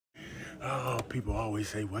Oh, people always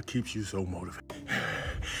say, what keeps you so motivated?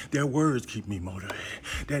 Their words keep me motivated.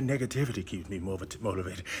 Their negativity keeps me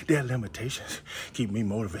motivated. Their limitations keep me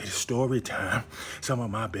motivated. Story time. Some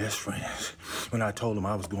of my best friends, when I told them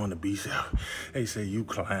I was going to BCEP, they say, you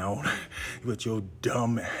clown, with your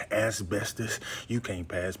dumb asbestos, you can't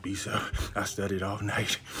pass BCEP. I studied all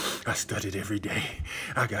night. I studied every day.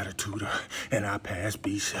 I got a tutor, and I passed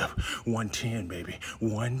BCEP. 110, baby.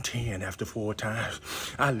 110 after 4 times.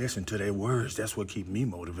 I listened to their words. That's what keep me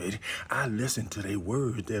motivated. I listened to their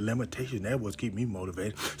words, their limitations. That was keep me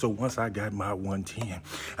motivated. So once I got my 110,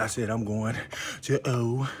 I said, I'm going to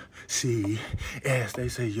OCS. They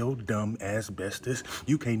say, yo, dumb asbestos,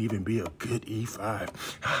 you can't even be a good E5.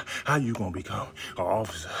 How you gonna become an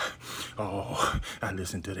officer? Oh, I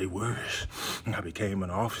listened to their words. I became an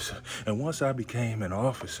officer. And once I became an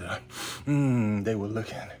officer, they were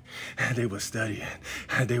looking, they were studying,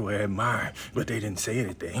 they were admiring, but they didn't say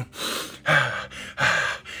anything.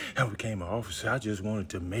 I became an officer. I just wanted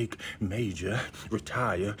to make major,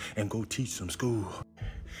 retire, and go teach some school.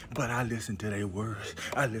 But I listened to their words.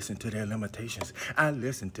 I listened to their limitations. I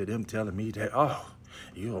listened to them telling me that, oh,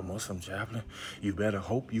 you're a Muslim chaplain. You better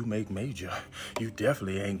hope you make major. You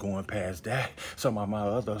definitely ain't going past that. Some of my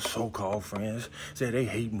other so-called friends say they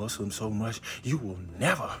hate Muslims so much, you will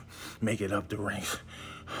never make it up the ranks.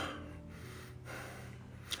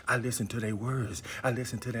 I listened to their words. I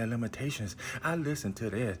listened to their limitations. I listened to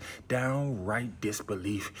their downright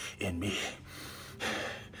disbelief in me.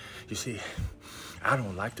 You see, I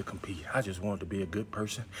don't like to compete. I just want to be a good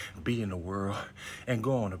person, be in the world, and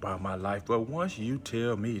go on about my life. But once you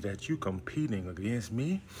tell me that you're competing against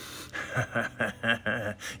me,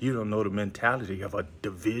 you don't know the mentality of a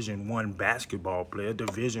Division I basketball player,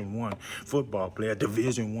 Division I football player,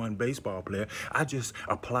 Division I baseball player. I just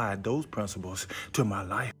applied those principles to my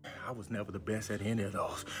life. I was never the best at any of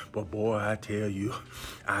those. But boy, I tell you,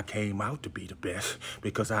 I came out to be the best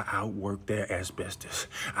because I outworked their asbestos.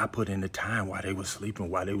 I put in the time while they were sleeping,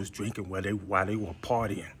 while they was drinking, while they were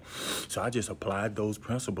partying. So I just applied those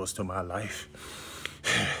principles to my life.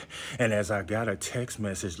 And as I got a text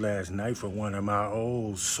message last night from one of my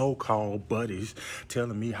old so-called buddies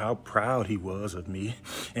telling me how proud he was of me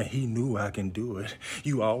and he knew I can do it.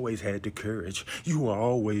 You always had the courage. You were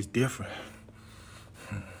always different.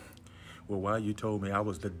 Well, why you told me I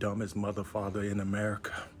was the dumbest mother father in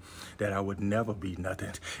America, that I would never be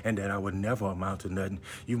nothing, and that I would never amount to nothing,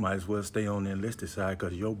 you might as well stay on the enlisted side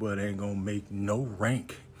because your butt ain't gonna make no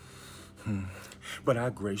rank. But I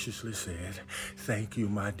graciously said, thank you,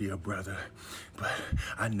 my dear brother. But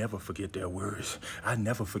I never forget their words. I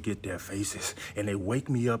never forget their faces. And they wake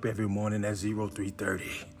me up every morning at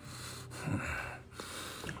 03:30.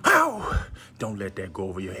 Ow! Don't let that go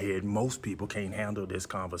over your head. Most people can't handle this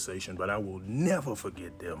conversation, but I will never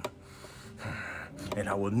forget them. And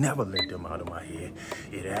I will never let them out of my head.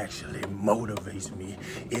 It actually motivates me.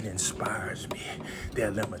 It inspires me.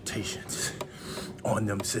 Their limitations on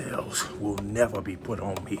themselves will never be put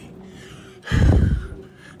on me.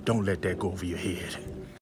 Don't let that go over your head.